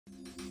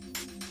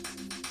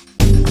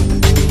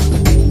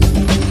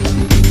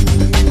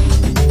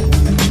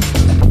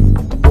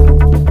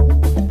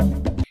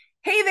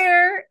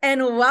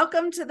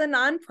welcome to the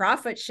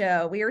Nonprofit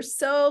Show. We are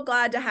so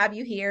glad to have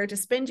you here to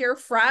spend your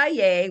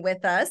Friday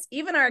with us.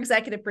 Even our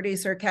executive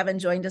producer, Kevin,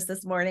 joined us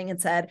this morning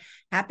and said,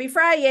 Happy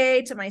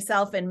Friday to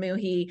myself and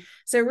Muhi.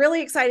 So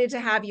really excited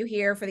to have you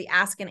here for the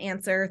Ask and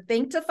Answer.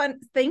 Thank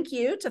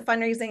you to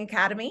Fundraising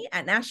Academy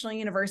at National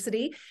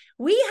University.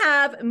 We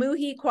have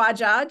Muhi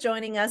Khwaja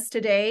joining us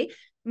today.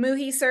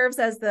 Muhi serves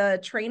as the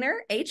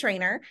trainer,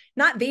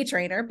 not the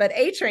trainer, but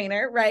a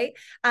trainer, right,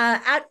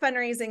 at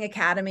Fundraising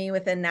Academy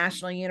within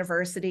National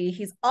University.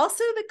 He's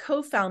also the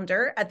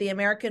co-founder at the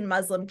American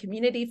Muslim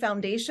Community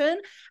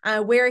Foundation,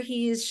 where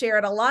he's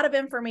shared a lot of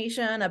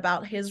information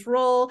about his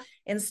role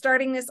in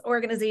starting this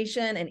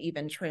organization and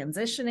even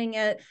transitioning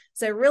it.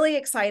 So really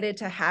excited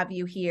to have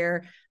you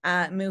here,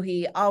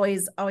 Muhi.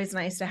 Always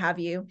nice to have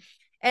you.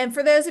 And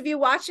for those of you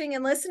watching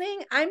and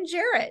listening, I'm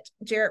Jarrett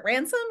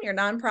Ransom, your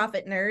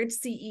nonprofit nerd,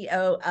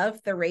 CEO of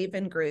the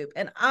Raven Group.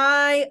 And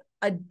I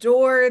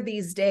adore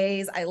these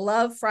days. I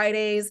love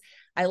Fridays.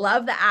 I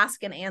love the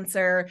ask and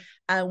answer.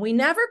 We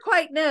never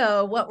quite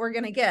know what we're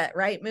going to get,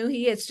 right,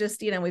 Muhi? It's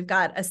just, we've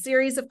got a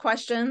series of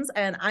questions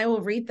and I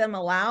will read them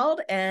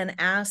aloud and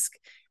ask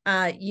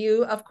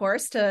you, of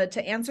course,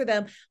 to answer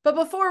them. But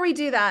before we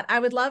do that, I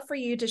would love for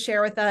you to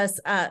share with us,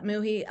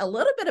 Muhi, a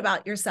little bit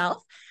about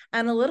yourself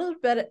and a little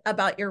bit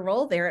about your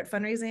role there at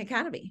Fundraising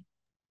Academy.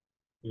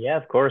 Yeah,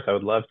 of course, I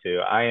would love to.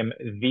 I am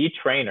the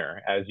trainer,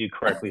 as you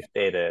correctly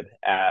stated,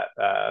 at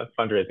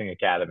Fundraising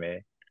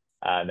Academy.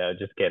 No,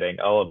 just kidding.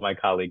 All of my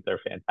colleagues are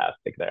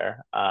fantastic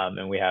there.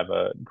 And we have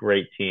a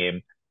great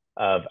team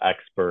of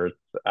experts.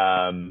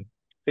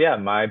 Yeah,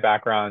 my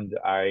background,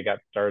 I got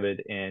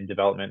started in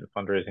development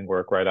and fundraising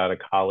work right out of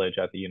college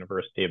at the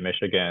University of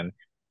Michigan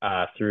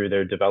through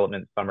their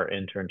development summer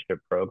internship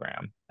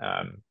program.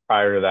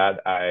 Prior to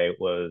that, I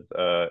was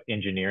an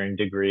engineering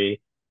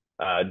degree,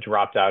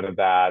 dropped out of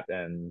that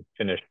and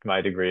finished my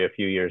degree a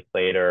few years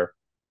later.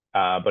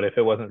 But if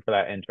it wasn't for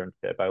that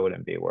internship, I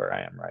wouldn't be where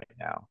I am right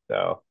now.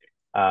 So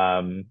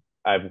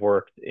I've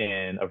worked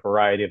in a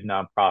variety of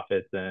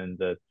nonprofits in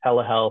the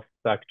telehealth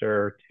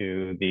sector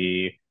to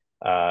the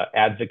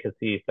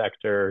advocacy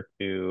sector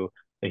to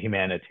the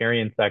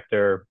humanitarian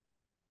sector.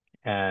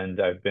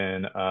 And I've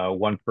been a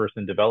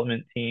one-person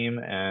development team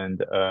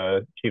and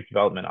a chief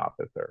development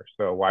officer.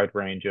 So a wide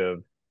range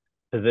of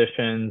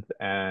positions,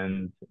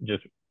 and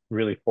just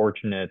really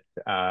fortunate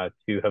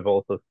to have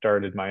also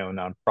started my own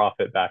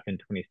nonprofit back in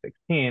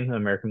 2016, the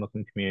American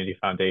Muslim Community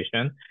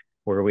Foundation,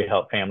 where we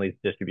help families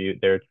distribute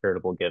their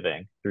charitable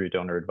giving through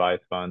donor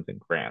advised funds and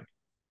grants.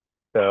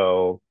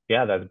 So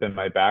yeah, that's been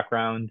my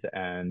background,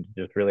 and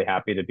just really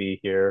happy to be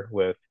here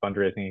with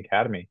Fundraising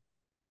Academy.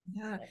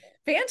 Yeah,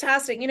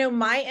 fantastic.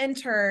 My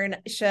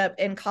internship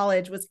in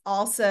college was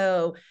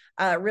also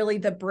really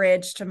the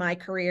bridge to my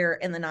career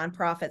in the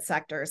nonprofit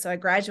sector. So I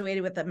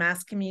graduated with a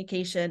mass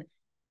communication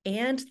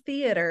and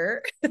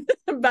theater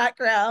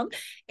background.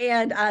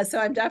 And so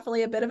I'm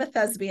definitely a bit of a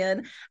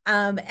thespian.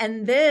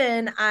 And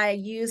then I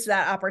used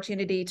that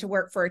opportunity to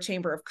work for a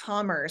chamber of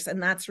commerce.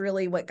 And that's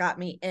really what got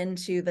me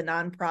into the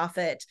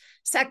nonprofit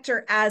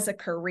sector as a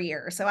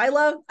career. So I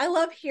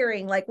love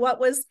hearing what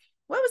was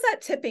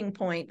that tipping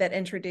point that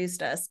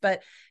introduced us?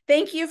 But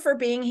thank you for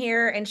being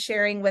here and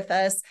sharing with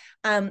us.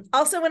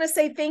 Also want to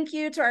say thank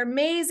you to our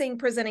amazing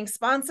presenting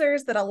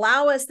sponsors that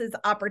allow us this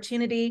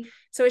opportunity.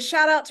 So a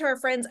shout out to our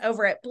friends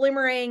over at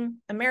Bloomerang,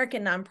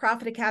 American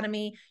Nonprofit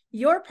Academy,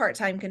 Your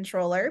Part-Time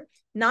Controller,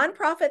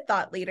 Nonprofit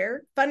Thought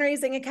Leader,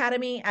 Fundraising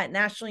Academy at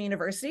National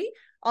University,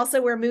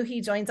 also where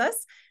Muhi joins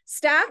us,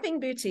 Staffing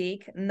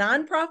Boutique,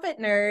 Nonprofit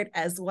Nerd,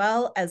 as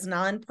well as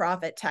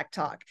Nonprofit Tech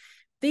Talk.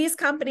 These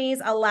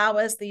companies allow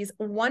us these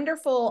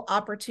wonderful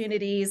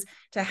opportunities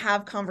to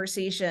have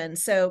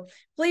conversations. So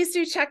please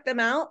do check them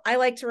out. I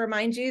like to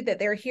remind you that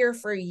they're here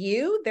for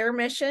you. Their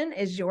mission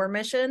is your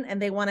mission,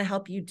 and they want to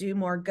help you do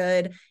more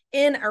good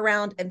in,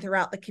 around, and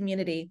throughout the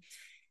community.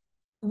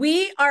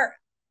 We are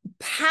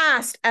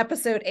past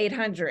episode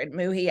 800,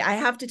 Muhi. I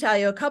have to tell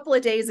you, a couple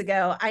of days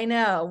ago, I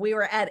know we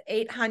were at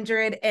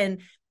 800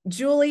 and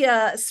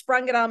Julia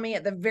sprung it on me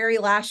at the very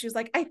last. She was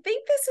like, I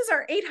think this is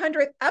our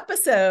 800th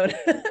episode.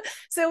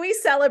 So we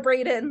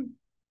celebrated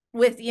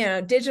with,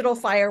 digital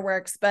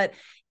fireworks, but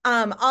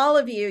all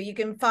of you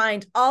can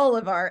find all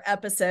of our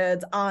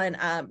episodes on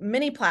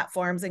many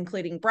platforms,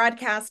 including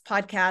broadcast,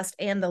 podcast,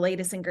 and the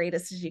latest and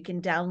greatest is you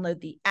can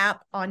download the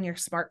app on your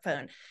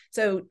smartphone.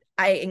 So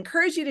I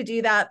encourage you to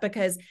do that,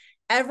 because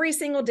every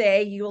single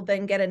day, you will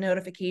then get a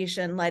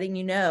notification letting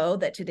you know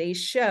that today's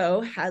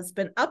show has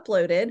been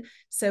uploaded.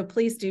 So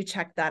please do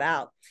check that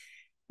out.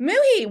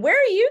 Muhi, where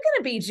are you going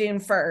to be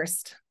June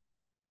 1st?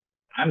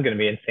 I'm going to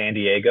be in San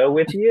Diego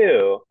with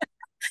you.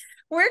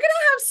 We're going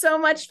to have so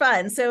much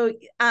fun. So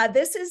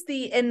this is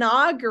the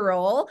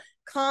inaugural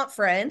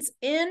conference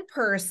in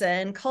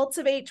person,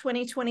 Cultivate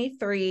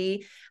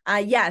 2023.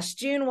 Yes,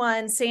 June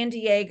 1, San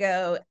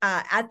Diego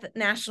at the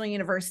National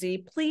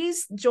University.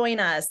 Please join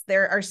us.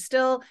 There are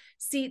still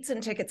seats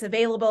and tickets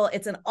available.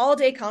 It's an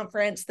all-day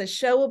conference. The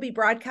show will be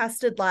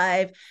broadcasted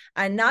live.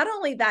 Not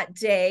only that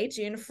day,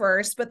 June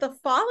 1st, but the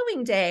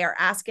following day, our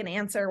Ask and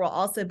Answer will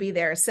also be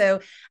there.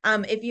 So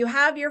if you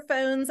have your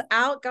phones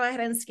out, go ahead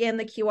and scan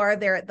the QR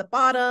there at the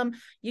bottom.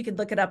 You can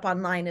look it up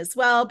online as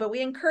well, but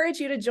we encourage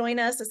you to join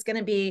us. It's going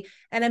to be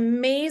an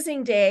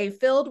amazing day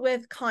filled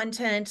with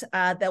content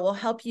that will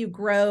help you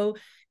grow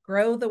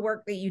the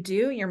work that you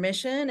do, your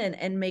mission,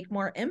 and make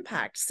more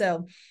impact.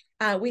 So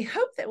we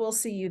hope that we'll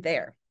see you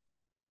there.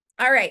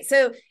 All right.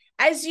 So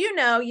as you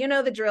know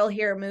the drill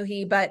here,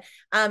 Muhi, but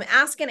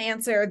Ask and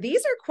Answer,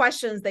 these are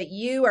questions that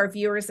you, our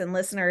viewers and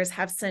listeners,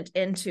 have sent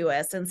in to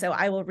us. And so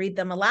I will read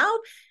them aloud.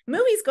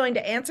 Muhi's going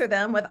to answer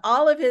them with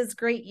all of his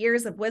great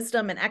years of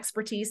wisdom and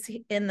expertise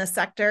in the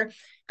sector.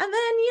 And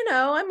then,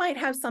 I might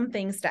have some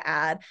things to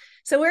add.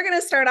 So we're going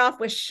to start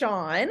off with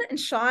Sean. And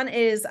Sean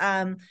is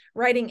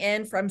writing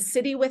in from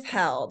City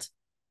Withheld.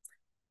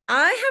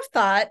 I have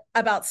thought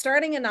about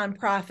starting a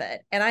nonprofit,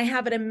 and I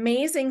have an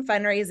amazing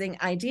fundraising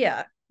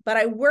idea, but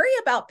I worry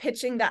about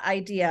pitching the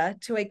idea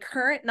to a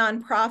current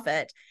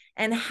nonprofit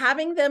and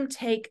having them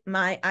take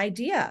my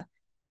idea.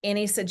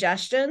 Any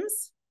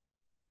suggestions?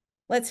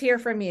 Let's hear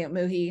from you,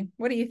 Muhi.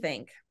 What do you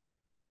think?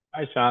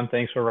 Hi, Sean.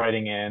 Thanks for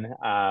writing in.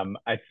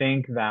 I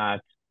think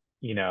that,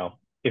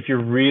 if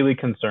you're really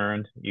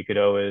concerned, you could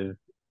always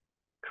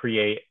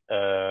create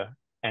a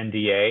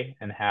NDA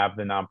and have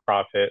the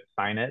nonprofit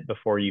sign it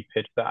before you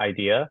pitch the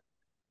idea.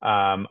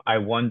 I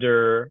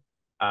wonder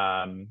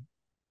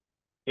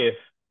if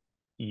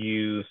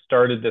you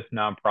started this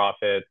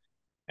nonprofit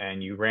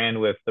and you ran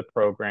with the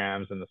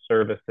programs and the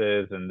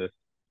services and this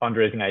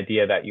fundraising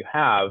idea that you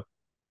have,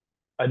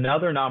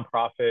 another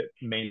nonprofit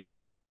may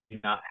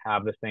not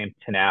have the same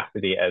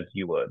tenacity as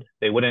you would.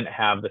 They wouldn't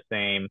have the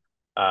same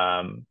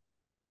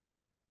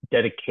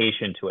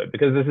dedication to it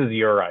because this is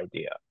your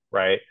idea,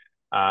 right?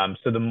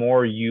 So the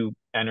more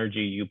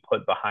energy you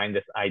put behind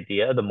this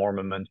idea, the more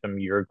momentum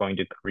you're going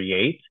to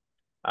create.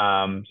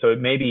 So it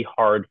may be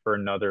hard for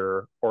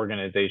another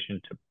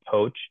organization to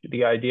poach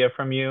the idea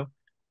from you.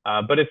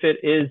 But if it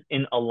is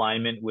in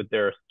alignment with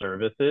their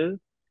services,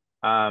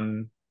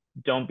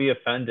 don't be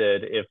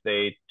offended if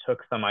they took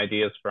some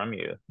ideas from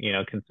you.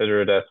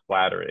 Consider it as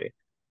flattery.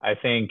 I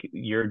think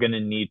you're going to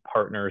need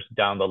partners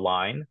down the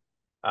line.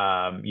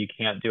 You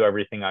can't do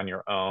everything on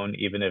your own,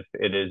 even if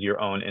it is your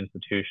own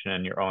institution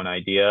and your own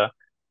idea.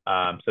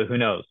 So who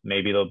knows?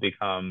 Maybe they'll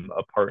become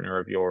a partner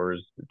of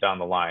yours down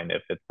the line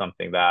if it's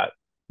something that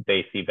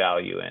they see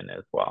value in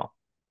as well.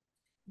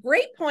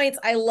 Great points.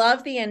 I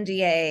love the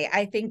NDA.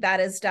 I think that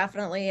is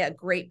definitely a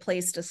great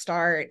place to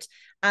start.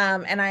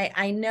 And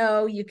I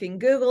know you can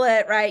Google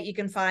it, right? You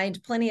can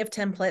find plenty of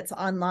templates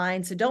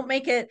online. So don't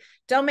make it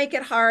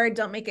hard.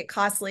 Don't make it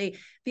costly.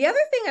 The other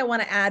thing I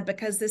want to add,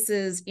 because this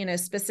is,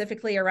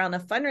 specifically around a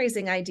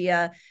fundraising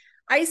idea,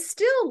 I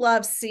still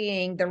love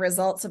seeing the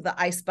results of the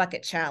Ice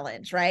Bucket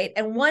Challenge, right?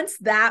 And once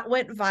that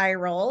went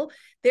viral,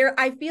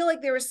 I feel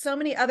like there were so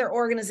many other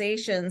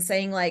organizations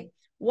saying like,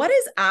 what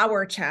is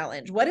our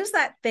challenge? What is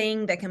that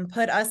thing that can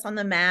put us on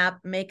the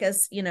map, make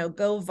us,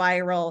 go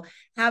viral,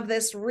 have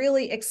this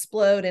really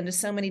explode into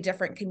so many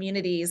different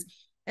communities?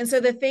 And so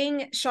the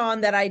thing,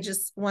 Sean, that I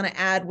just want to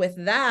add with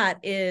that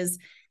is,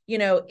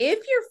 if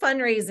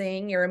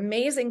your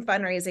amazing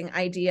fundraising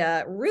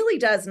idea really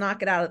does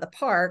knock it out of the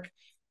park,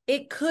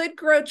 it could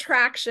grow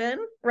traction,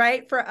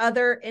 right, for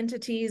other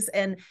entities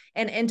and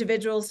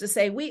individuals to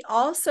say, we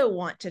also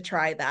want to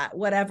try that,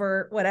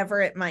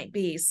 whatever it might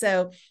be.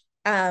 So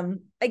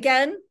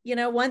again,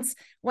 once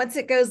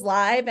it goes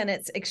live and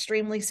it's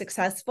extremely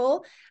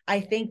successful,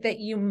 I think that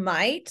you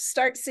might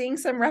start seeing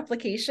some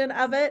replication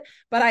of it,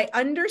 but I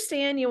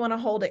understand you want to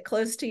hold it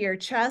close to your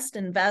chest,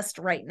 invest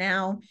right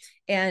now.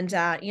 And,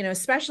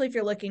 especially if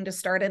you're looking to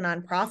start a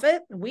nonprofit,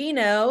 we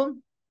know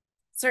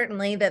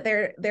certainly that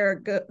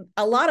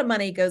a lot of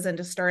money goes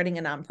into starting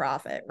a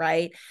nonprofit,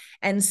 right?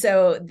 And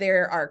so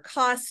there are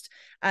costs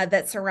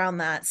that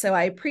surround that. So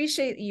I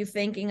appreciate you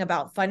thinking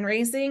about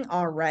fundraising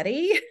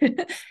already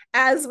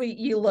as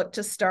you look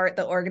to start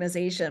the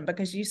organization,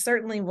 because you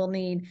certainly will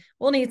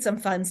need some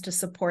funds to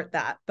support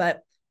that.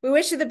 But we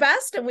wish you the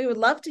best, and we would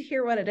love to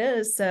hear what it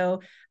is.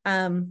 So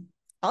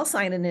I'll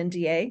sign an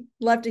NDA.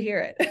 Love to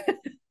hear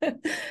it.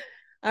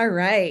 All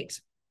right.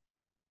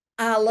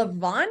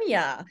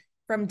 Lavanya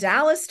from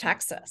Dallas,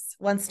 Texas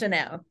wants to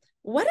know,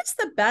 what is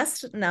the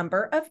best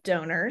number of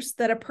donors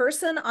that a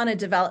person on a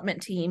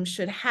development team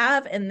should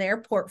have in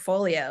their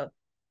portfolio?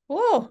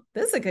 Oh,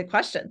 this is a good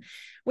question.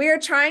 We are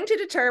trying to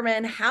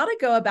determine how to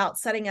go about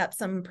setting up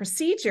some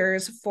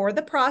procedures for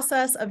the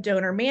process of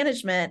donor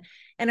management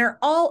and are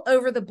all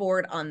over the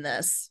board on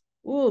this.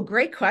 Oh,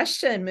 great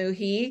question,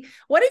 Muhi.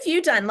 What have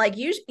you done? Like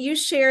you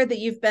shared that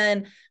you've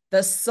been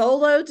the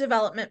solo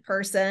development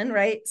person,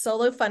 right?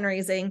 Solo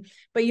fundraising,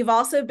 but you've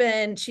also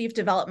been chief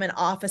development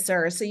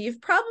officer. So you've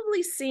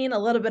probably seen a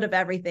little bit of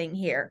everything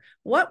here.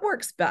 What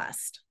works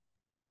best?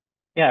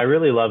 Yeah, I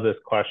really love this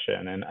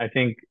question. And I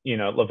think,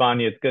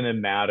 Lavanya, it's going to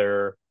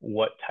matter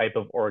what type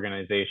of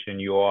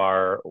organization you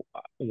are,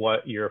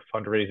 what your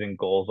fundraising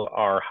goals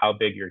are, how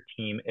big your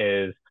team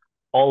is.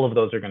 All of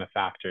those are going to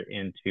factor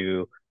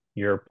into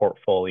your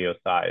portfolio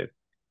size.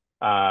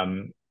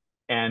 Um,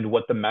 and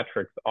what the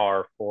metrics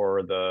are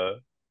for the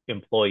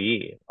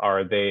employee.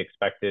 Are they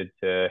expected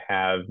to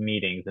have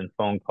meetings and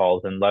phone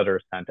calls and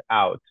letters sent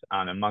out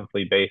on a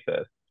monthly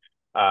basis?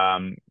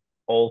 Um,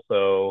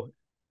 Also,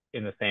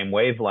 in the same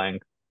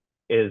wavelength,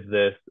 is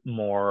this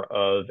more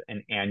of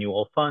an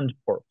annual fund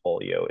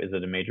portfolio? Is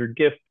it a major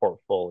gift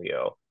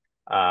portfolio?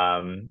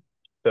 Um,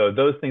 so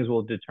those things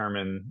will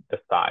determine the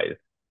size.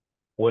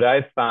 What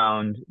I've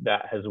found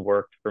that has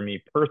worked for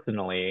me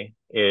personally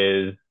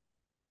is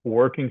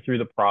working through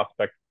the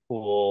prospect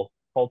pool,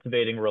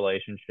 cultivating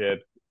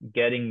relationships,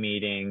 getting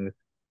meetings,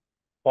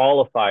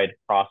 qualified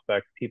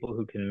prospects, people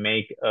who can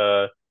make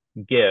a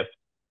gift.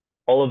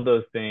 All of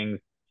those things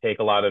take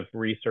a lot of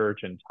research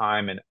and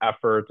time and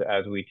effort,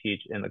 as we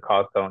teach in the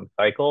cause selling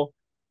cycle.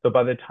 So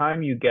by the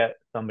time you get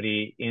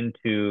somebody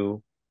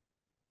into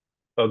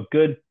a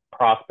good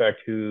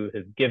prospect who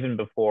has given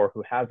before,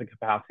 who has the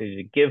capacity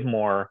to give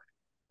more,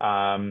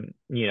 um,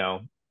 you know,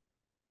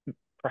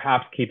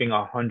 perhaps keeping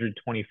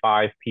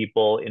 125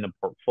 people in a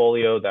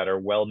portfolio that are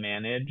well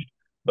managed,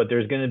 but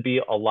there's going to be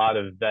a lot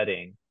of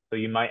vetting. So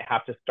you might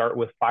have to start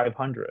with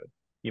 500.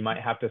 You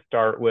might have to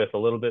start with a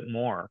little bit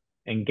more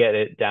and get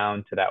it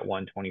down to that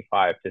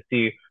 125 to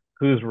see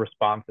who's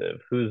responsive,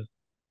 who's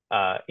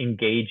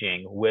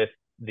engaging with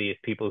these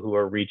people who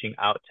are reaching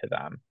out to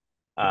them.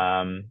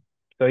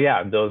 So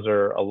yeah, those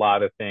are a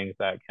lot of things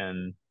that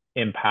can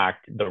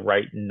impact the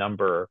right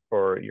number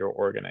for your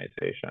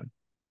organization.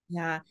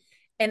 Yeah.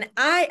 And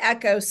I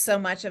echo so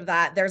much of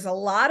that. There's a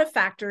lot of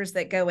factors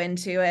that go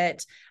into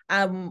it.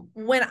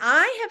 When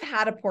I have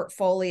had a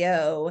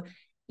portfolio,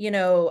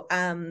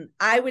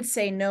 I would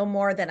say no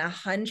more than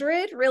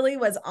 100 really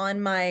was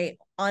on my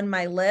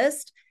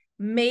list.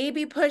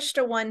 Maybe pushed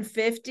to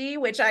 150,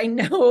 which I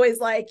know is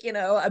like,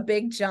 a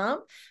big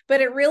jump, but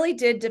it really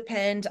did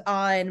depend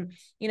on,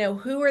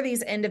 who are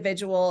these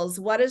individuals?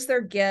 What is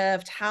their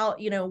gift? How,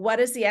 what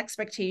is the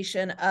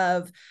expectation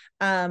of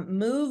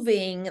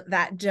moving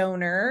that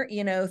donor,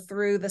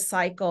 through the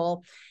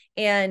cycle.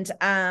 And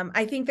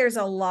I think there's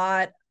a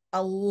lot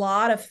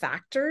of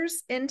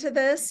factors into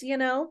this,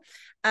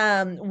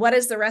 what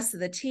does the rest of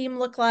the team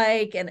look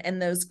like,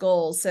 and those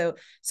goals. So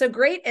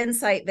great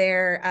insight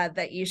there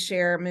that you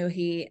share,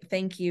 Muhi.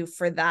 Thank you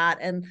for that.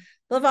 And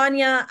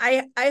Lavanya,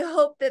 I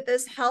hope that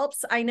this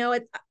helps.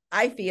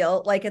 I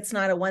feel like it's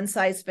not a one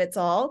size fits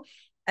all.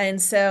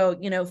 And so,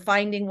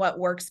 finding what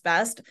works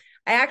best.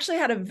 I actually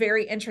had a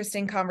very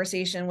interesting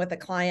conversation with a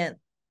client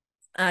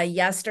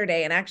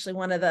yesterday, and actually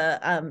one of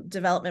the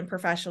development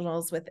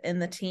professionals within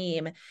the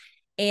team.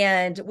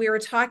 And we were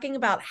talking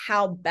about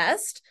how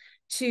best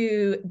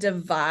to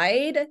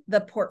divide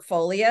the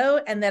portfolio,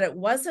 and that it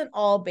wasn't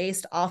all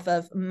based off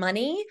of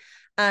money.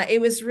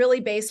 It was really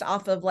based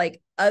off of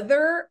like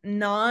other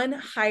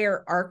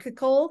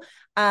non-hierarchical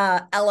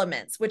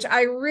elements, which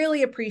I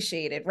really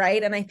appreciated,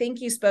 right? And I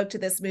think you spoke to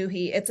this,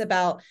 Muhi. It's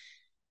about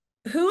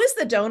who is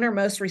the donor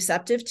most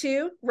receptive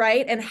to,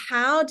 right? And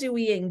how do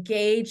we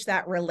engage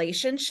that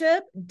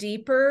relationship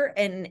deeper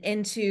and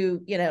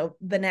into,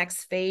 the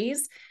next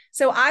phase?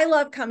 So I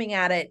love coming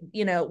at it,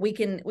 we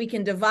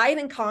can divide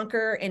and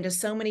conquer into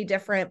so many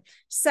different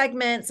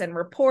segments and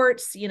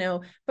reports,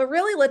 but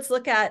really let's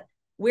look at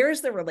where's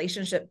the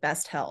relationship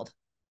best held.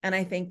 And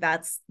I think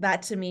that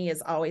to me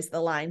is always the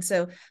line.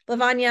 So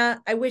Lavanya,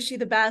 I wish you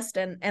the best.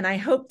 And I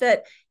hope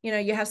that,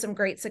 you have some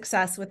great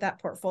success with that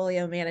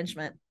portfolio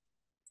management.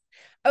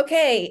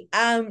 Okay.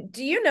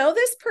 Do you know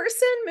this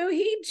person,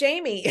 Muhi?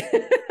 Jamie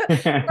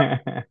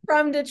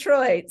from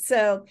Detroit.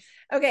 So,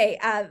 okay.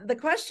 The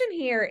question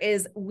here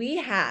is, we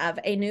have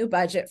a new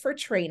budget for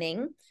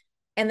training,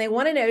 and they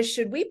want to know,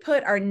 should we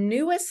put our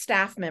newest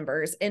staff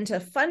members into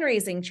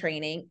fundraising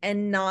training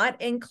and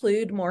not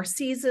include more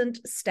seasoned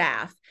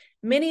staff?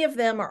 Many of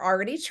them are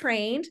already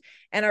trained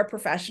and are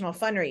professional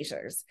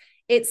fundraisers.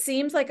 It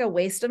seems like a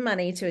waste of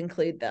money to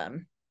include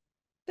them.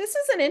 This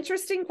is an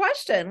interesting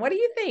question. What do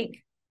you think?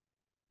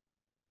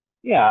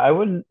 Yeah, I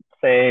wouldn't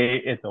say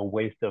it's a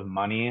waste of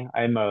money.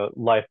 I'm a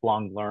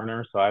lifelong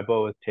learner, so I've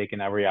always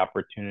taken every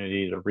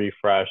opportunity to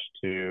refresh,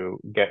 to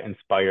get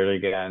inspired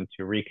again,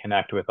 to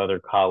reconnect with other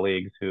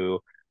colleagues who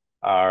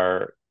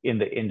are in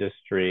the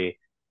industry.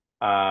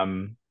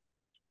 Um,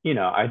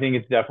 I think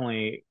it's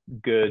definitely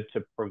good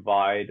to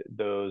provide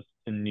those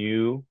to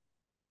new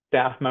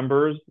staff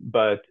members,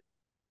 but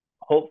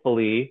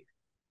hopefully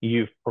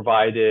you've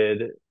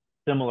provided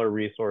similar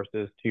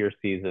resources to your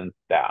seasoned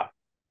staff.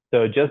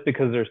 So just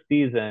because they're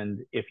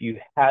seasoned, if you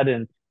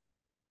hadn't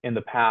in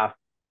the past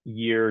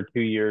year,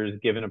 2 years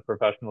given a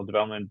professional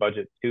development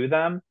budget to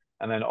them,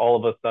 and then all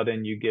of a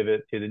sudden you give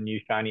it to the new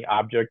shiny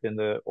object in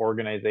the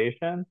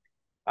organization,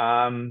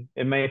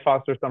 it may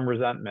foster some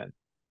resentment.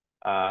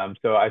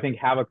 So I think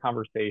have a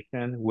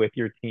conversation with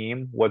your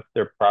team. What's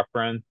their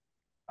preference?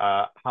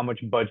 How much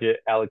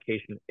budget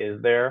allocation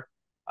is there?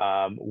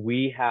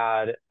 We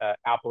had an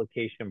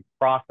application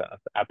process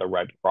at the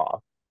Red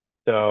Cross.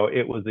 So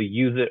it was a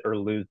use it or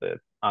lose it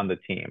on the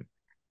team.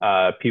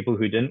 People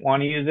who didn't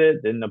want to use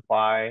it didn't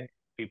apply.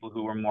 People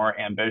who were more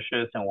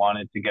ambitious and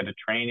wanted to get a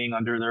training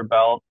under their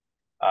belt,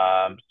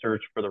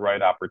 searched for the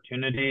right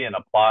opportunity and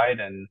applied.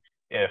 And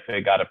if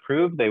it got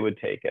approved, they would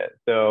take it.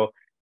 So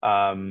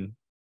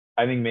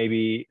I think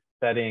maybe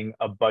setting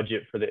a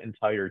budget for the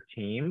entire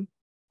team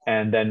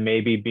and then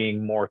maybe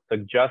being more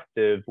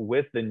suggestive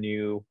with the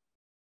new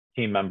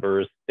team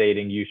members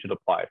stating you should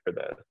apply for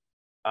this.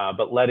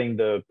 But letting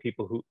the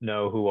people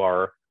who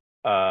are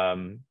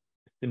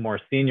more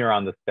senior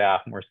on the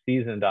staff, more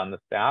seasoned on the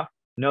staff,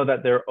 know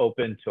that they're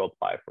open to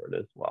apply for it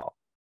as well.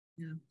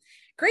 Yeah.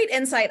 Great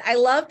insight. I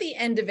love the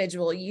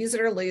individual use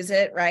it or lose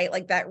it, right?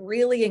 Like that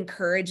really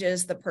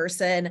encourages the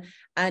person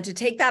to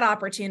take that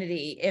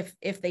opportunity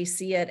if they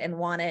see it and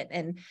want it.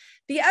 And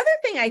the other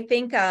thing I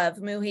think of,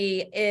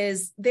 Muhi,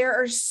 is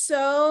there are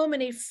so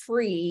many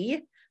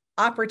free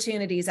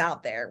opportunities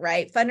out there,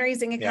 right?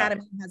 Fundraising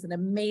Academy has an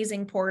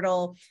amazing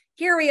portal.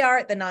 Here we are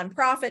at the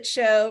nonprofit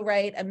show,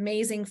 right?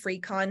 Amazing free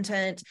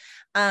content.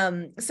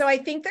 So I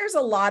think there's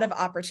a lot of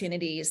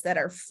opportunities that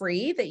are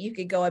free that you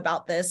could go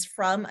about this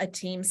from a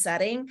team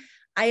setting.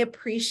 I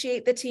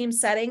appreciate the team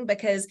setting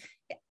because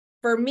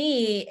for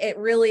me, it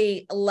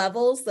really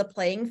levels the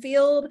playing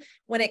field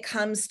when it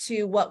comes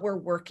to what we're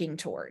working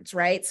towards,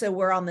 right? So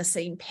we're on the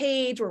same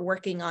page. We're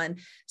working on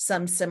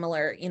some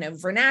similar,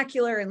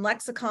 vernacular and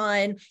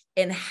lexicon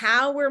and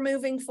how we're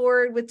moving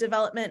forward with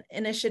development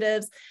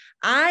initiatives.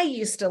 I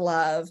used to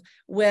love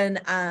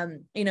when,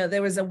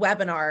 there was a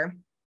webinar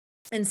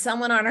and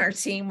someone on our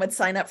team would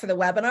sign up for the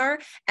webinar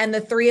and the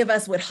three of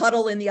us would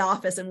huddle in the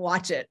office and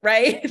watch it,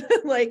 right?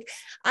 Like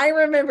I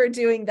remember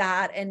doing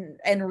that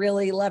and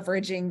really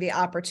leveraging the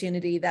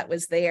opportunity that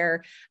was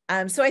there.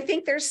 So I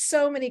think there's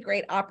so many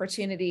great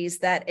opportunities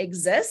that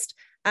exist.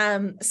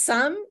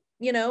 Some,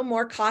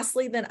 more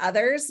costly than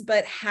others,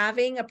 but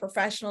having a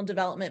professional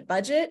development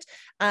budget,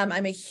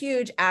 I'm a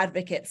huge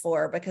advocate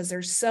for because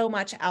there's so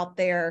much out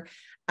there.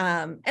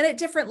 And at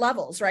different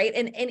levels, right?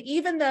 And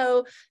even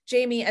though,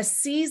 Jamie, a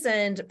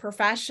seasoned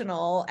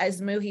professional,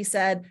 as Muhi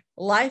said,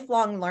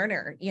 lifelong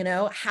learner,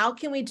 how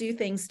can we do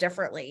things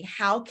differently?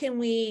 How can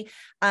we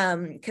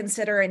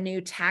consider a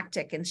new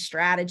tactic and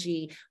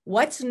strategy?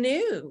 What's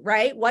new,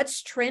 right?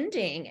 What's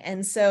trending?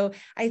 And so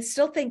I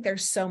still think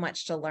there's so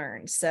much to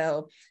learn.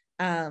 So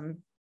I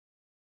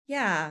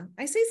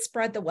say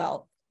spread the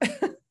wealth.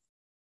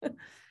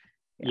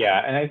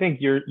 Yeah, and I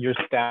think your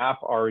staff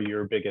are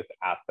your biggest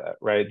asset,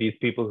 right? These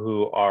people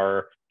who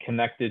are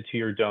connected to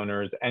your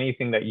donors,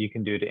 anything that you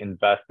can do to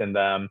invest in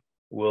them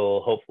will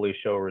hopefully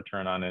show a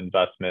return on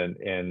investment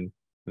in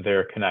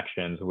their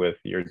connections with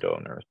your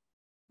donors.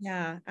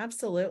 Yeah,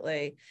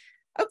 absolutely.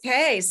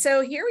 Okay, so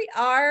here we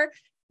are,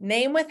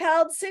 name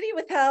withheld, city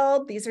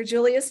withheld. These are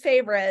Julia's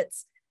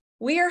favorites.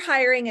 We are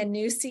hiring a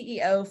new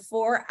CEO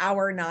for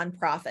our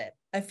nonprofit.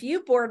 A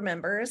few board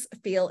members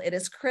feel it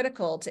is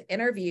critical to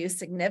interview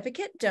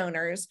significant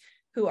donors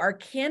who our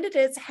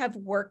candidates have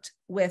worked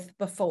with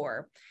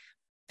before.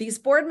 These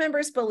board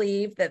members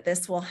believe that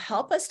this will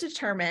help us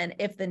determine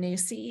if the new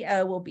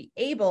CEO will be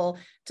able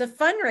to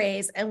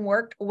fundraise and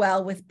work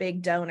well with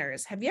big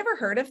donors. Have you ever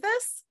heard of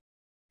this?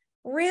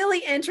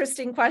 Really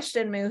interesting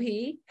question,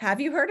 Muhi. Have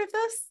you heard of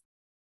this?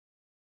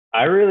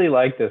 I really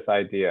like this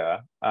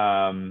idea.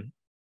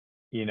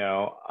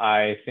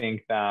 I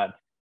think that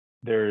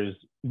there's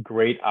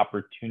great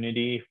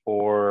opportunity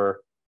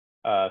for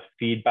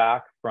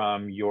feedback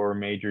from your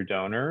major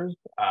donors.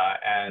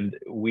 And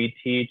we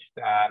teach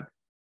that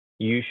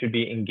you should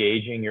be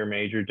engaging your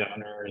major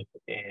donors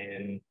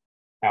in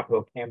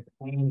capital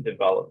campaign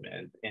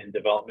development, in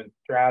development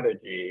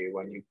strategy,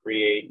 when you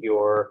create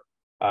your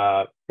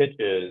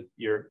pitches.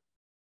 Your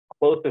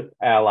closest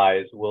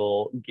allies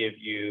will give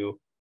you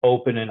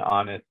open and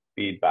honest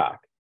feedback.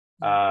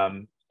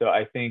 So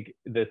I think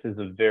this is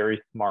a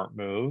very smart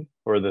move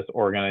for this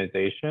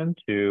organization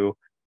to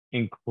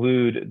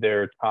include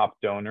their top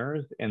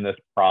donors in this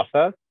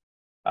process.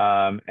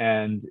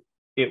 And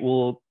it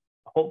will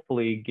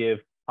hopefully give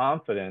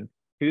confidence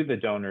to the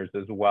donors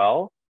as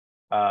well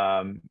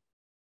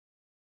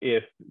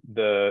if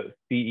the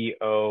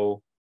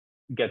CEO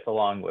gets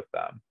along with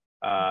them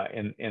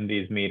in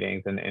these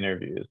meetings and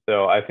interviews.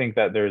 So I think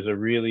that there's a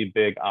really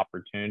big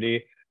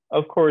opportunity.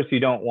 Of course, you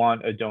don't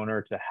want a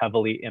donor to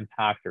heavily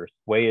impact or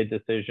sway a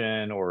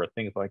decision or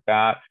things like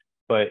that.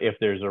 But if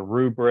there's a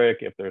rubric,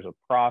 if there's a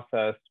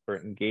process for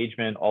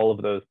engagement, all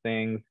of those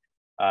things,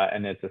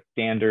 and it's a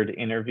standard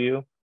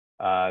interview,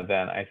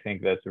 then I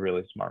think that's a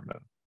really smart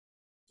move.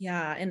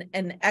 Yeah, and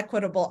an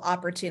equitable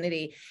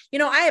opportunity.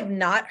 I have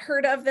not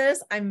heard of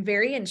this. I'm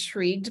very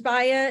intrigued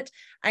by it.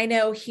 I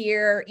know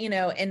here,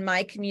 in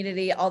my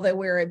community, although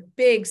we're a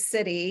big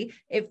city,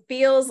 it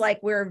feels like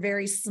we're a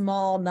very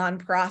small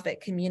nonprofit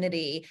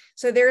community.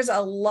 So there's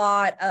a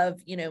lot of,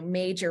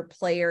 major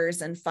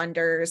players and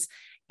funders.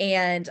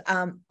 And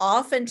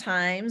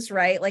oftentimes,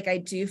 right, like I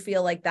do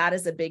feel like that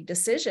is a big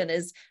decision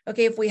is,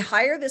 okay, if we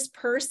hire this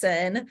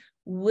person,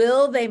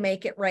 will they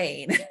make it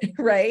rain?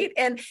 Right.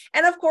 And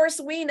of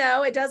course, we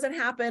know it doesn't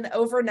happen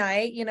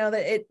overnight,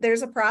 that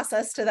there's a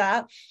process to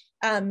that.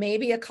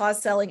 Maybe a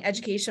cost selling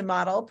education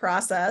model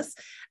process,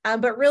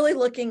 but really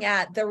looking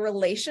at the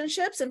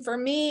relationships. And for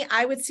me,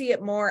 I would see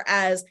it more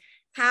as,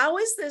 how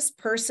is this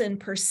person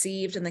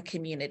perceived in the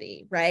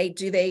community, right?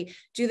 Do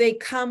they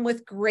come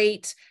with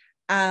great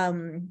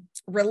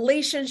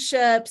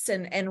relationships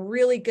and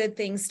really good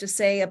things to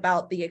say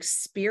about the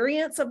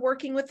experience of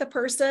working with the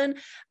person?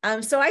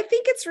 So I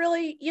think it's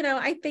really,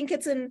 I think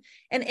it's an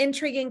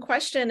intriguing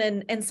question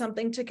and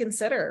something to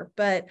consider.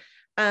 But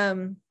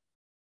yeah,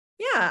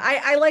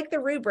 I like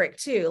the rubric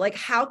too. Like,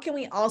 how can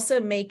we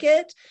also make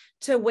it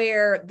to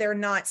where they're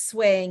not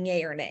swaying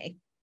yay or nay?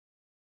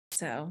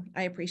 So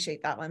I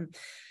appreciate that one.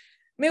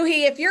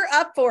 Muhi, if you're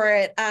up for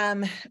it,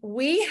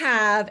 we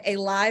have a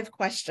live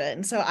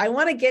question. So I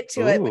want to get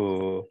to it.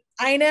 Ooh.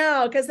 I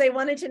know, because they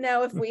wanted to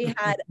know if we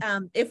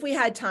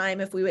had time,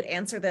 if we would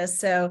answer this.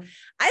 So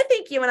I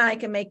think you and I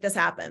can make this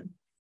happen.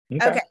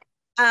 Okay.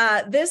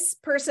 This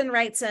person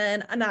writes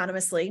in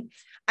anonymously.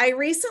 I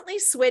recently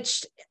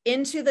switched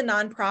into the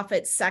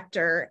nonprofit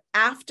sector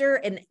after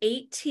an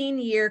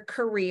 18-year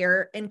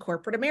career in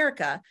corporate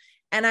America,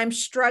 and I'm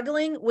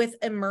struggling with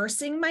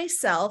immersing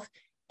myself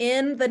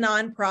in the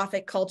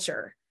nonprofit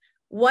culture.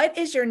 What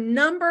is your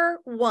number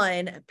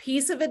one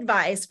piece of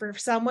advice for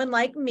someone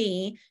like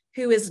me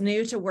who is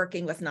new to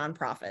working with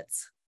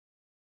nonprofits?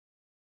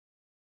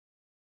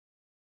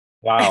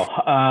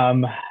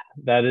 Wow.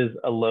 That is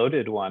a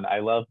loaded one. I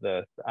love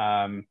this.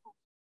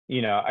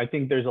 I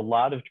think there's a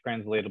lot of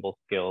translatable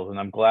skills, and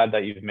I'm glad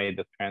that you've made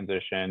this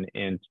transition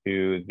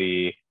into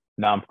the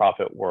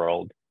nonprofit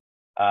world.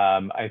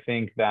 I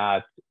think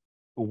that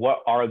what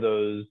are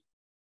those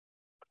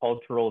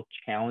cultural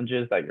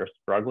challenges that you're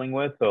struggling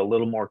with? So a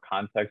little more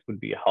context would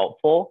be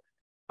helpful.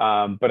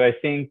 But I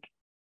think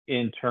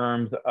in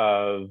terms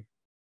of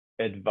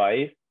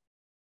advice,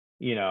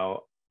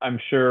 I'm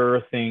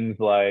sure things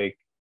like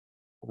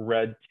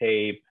red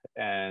tape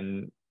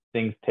and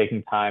things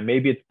taking time,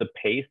 maybe it's the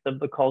pace of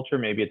the culture,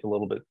 maybe it's a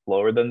little bit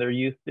slower than they're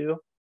used to.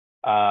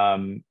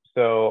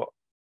 So,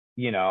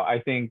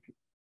 I think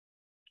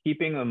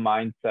keeping a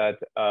mindset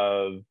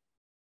of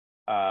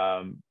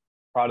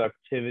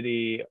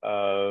productivity,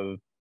 of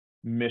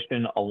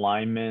mission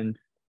alignment,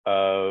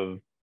 of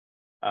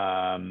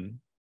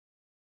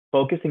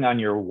focusing on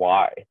your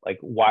why, like,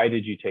 why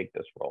did you take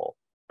this role,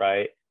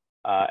 right?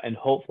 And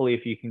hopefully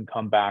if you can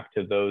come back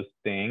to those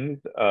things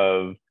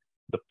of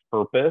the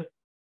purpose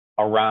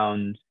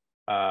around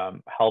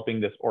helping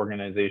this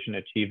organization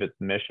achieve its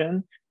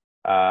mission,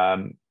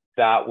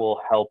 that will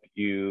help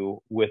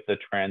you with the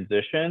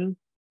transition,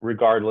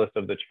 regardless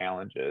of the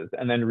challenges.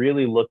 And then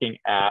really looking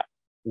at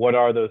what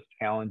are those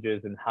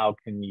challenges and how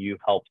can you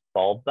help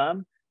solve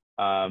them?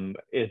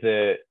 Is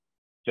it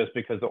just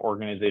because the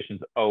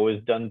organization's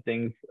always done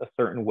things a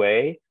certain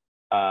way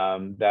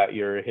that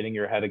you're hitting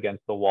your head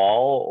against the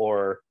wall?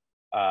 Or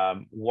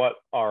what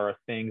are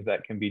things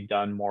that can be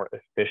done more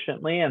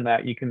efficiently and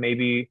that you can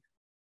maybe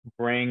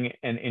bring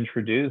and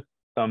introduce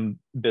some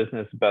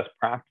business best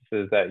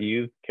practices that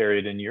you've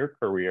carried in your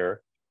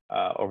career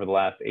over the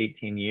last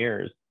 18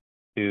 years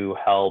to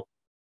help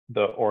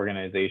the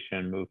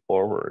organization move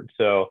forward?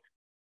 So,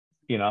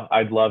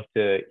 I'd love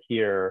to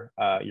hear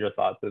your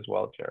thoughts as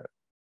well, Jarrett.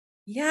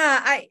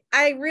 Yeah,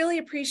 I really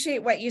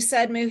appreciate what you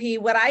said, Muhi.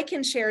 What I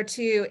can share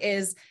too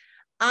is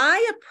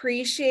I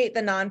appreciate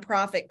the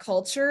nonprofit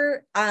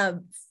culture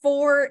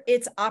for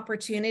its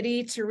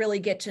opportunity to really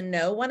get to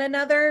know one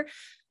another.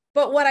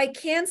 But what I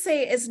can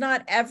say is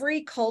not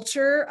every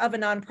culture of a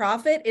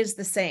nonprofit is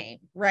the same,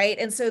 right?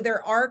 And so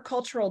there are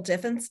cultural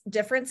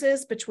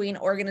differences between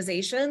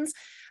organizations.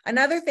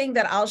 Another thing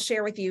that I'll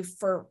share with you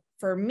for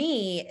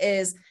me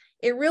is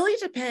it really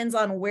depends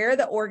on where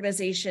the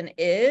organization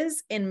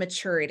is in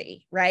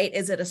maturity, right?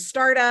 Is it a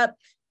startup?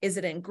 Is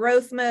it in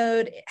growth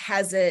mode?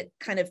 Has it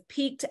kind of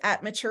peaked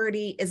at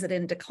maturity? Is it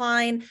in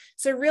decline?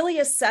 So really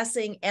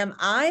assessing, am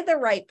I the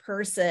right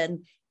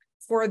person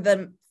for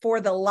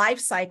the life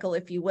cycle,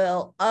 if you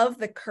will, of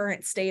the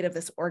current state of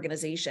this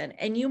organization?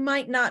 And you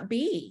might not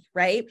be,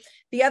 right?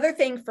 The other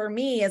thing for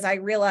me is I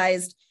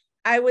realized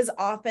I was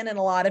often in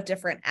a lot of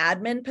different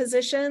admin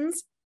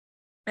positions,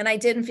 and I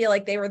didn't feel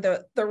like they were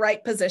the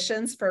right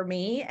positions for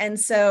me. And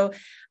so,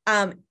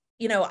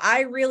 I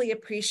really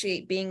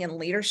appreciate being in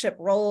leadership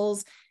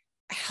roles,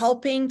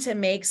 helping to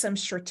make some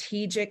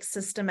strategic,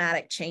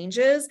 systematic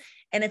changes.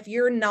 And if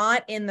you're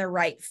not in the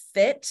right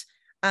fit,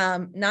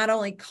 not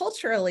only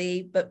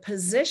culturally, but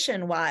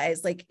position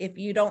wise, like if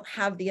you don't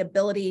have the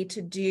ability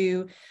to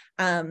do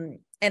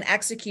and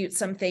execute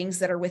some things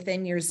that are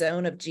within your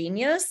zone of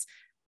genius,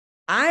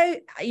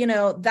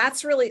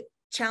 that's really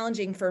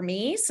challenging for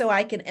me. So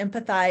I can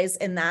empathize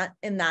in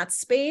that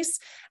space.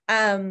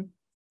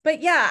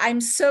 But yeah,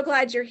 I'm so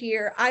glad you're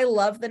here. I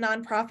love the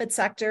nonprofit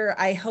sector.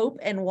 I hope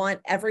and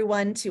want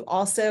everyone to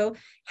also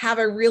have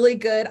a really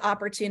good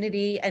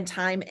opportunity and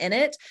time in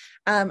it.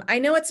 I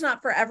know it's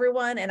not for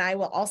everyone, and I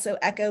will also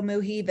echo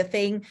Muhi. The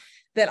thing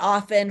that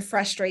often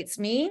frustrates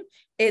me,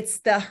 it's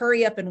the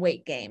hurry up and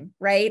wait game,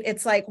 right?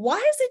 It's like, why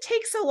does it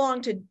take so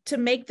long to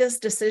make this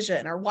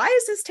decision? Or why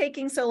is this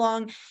taking so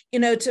long,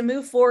 to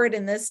move forward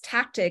in this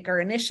tactic or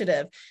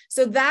initiative?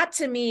 So that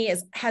to me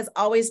has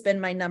always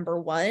been my number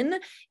one,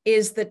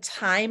 is the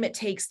time it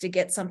takes to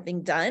get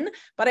something done.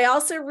 But I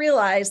also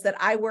realize that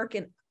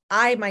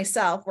I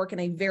myself work in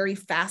a very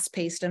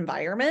fast-paced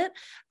environment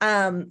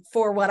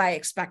for what I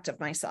expect of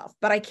myself,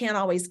 but I can't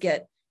always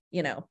get,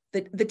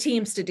 the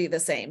teams to do the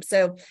same.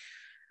 So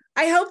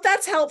I hope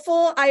that's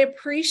helpful. I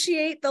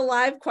appreciate the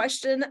live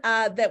question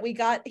that we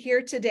got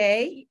here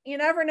today. You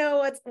never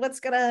know what's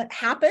going to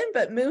happen,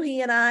 but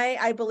Muhi and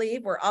I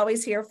believe we're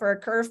always here for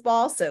a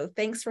curveball. So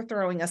thanks for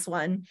throwing us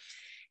one.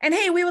 And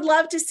hey, we would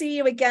love to see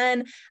you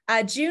again.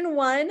 June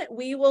 1,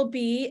 we will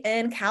be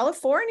in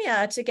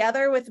California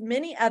together with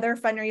many other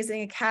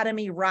Fundraising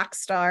Academy rock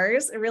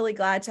stars. Really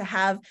glad to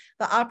have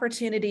the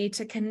opportunity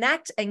to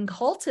connect and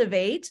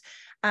cultivate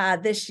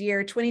this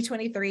year,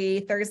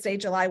 2023, Thursday,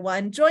 July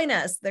 1. Join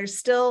us. There's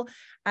still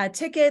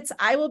tickets.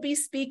 I will be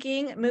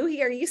speaking.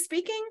 Muhi, are you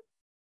speaking?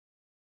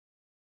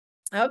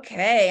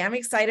 Okay, I'm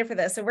excited for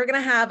this. So we're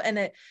going to have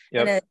an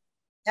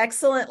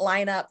excellent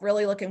lineup.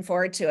 Really looking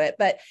forward to it.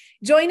 But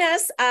join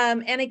us.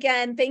 And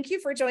again, thank you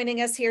for joining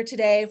us here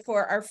today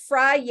for our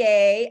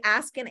Friday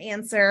Ask and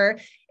Answer.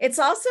 It's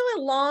also a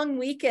long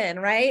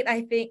weekend, right?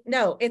 I think,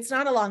 no, it's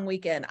not a long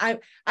weekend.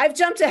 I've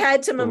jumped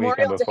ahead to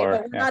Memorial Day,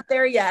 but we're not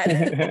there yet.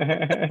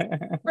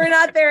 We're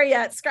not there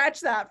yet. Scratch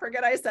that.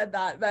 Forget I said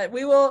that. But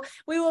we will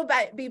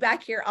be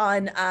back here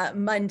on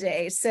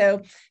Monday.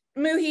 So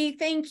Muhi,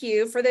 thank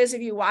you. For those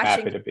of you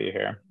watching. Happy to be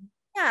here.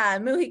 Yeah,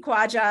 Muhi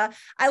Khwaja.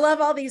 I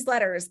love all these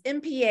letters: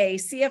 MPA,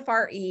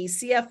 CFRE,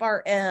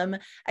 CFRM.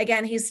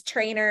 Again, he's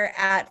trainer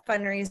at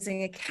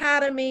Fundraising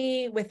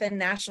Academy within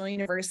National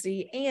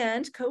University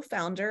and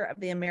co-founder of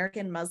the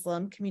American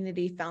Muslim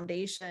Community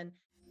Foundation.